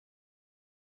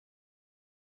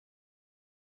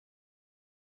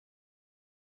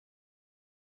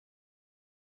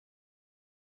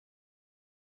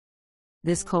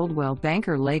This Coldwell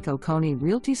Banker Lake Oconee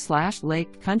Realty /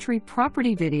 Lake Country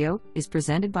property video is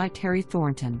presented by Terri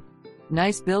Thornton.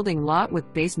 Nice building lot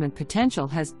with basement potential,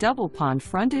 has double pond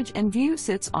frontage and view,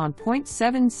 sits on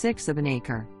 0.76 of an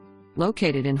acre.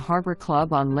 Located in Harbor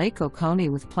Club on Lake Oconee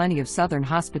with plenty of southern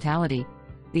hospitality.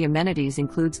 The amenities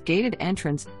includes gated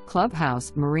entrance,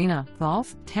 clubhouse, marina,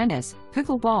 golf, tennis,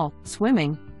 pickleball,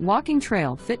 swimming, walking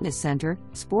trail, fitness center,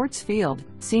 sports field,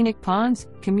 scenic ponds,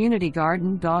 community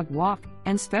garden, dog walk,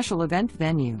 and special event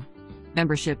venue.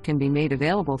 Membership can be made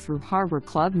available through Harbor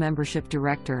Club Membership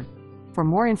Director. For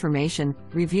more information,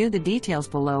 review the details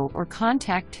below or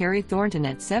contact Terri Thornton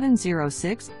at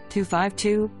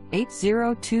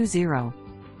 706-252-8020.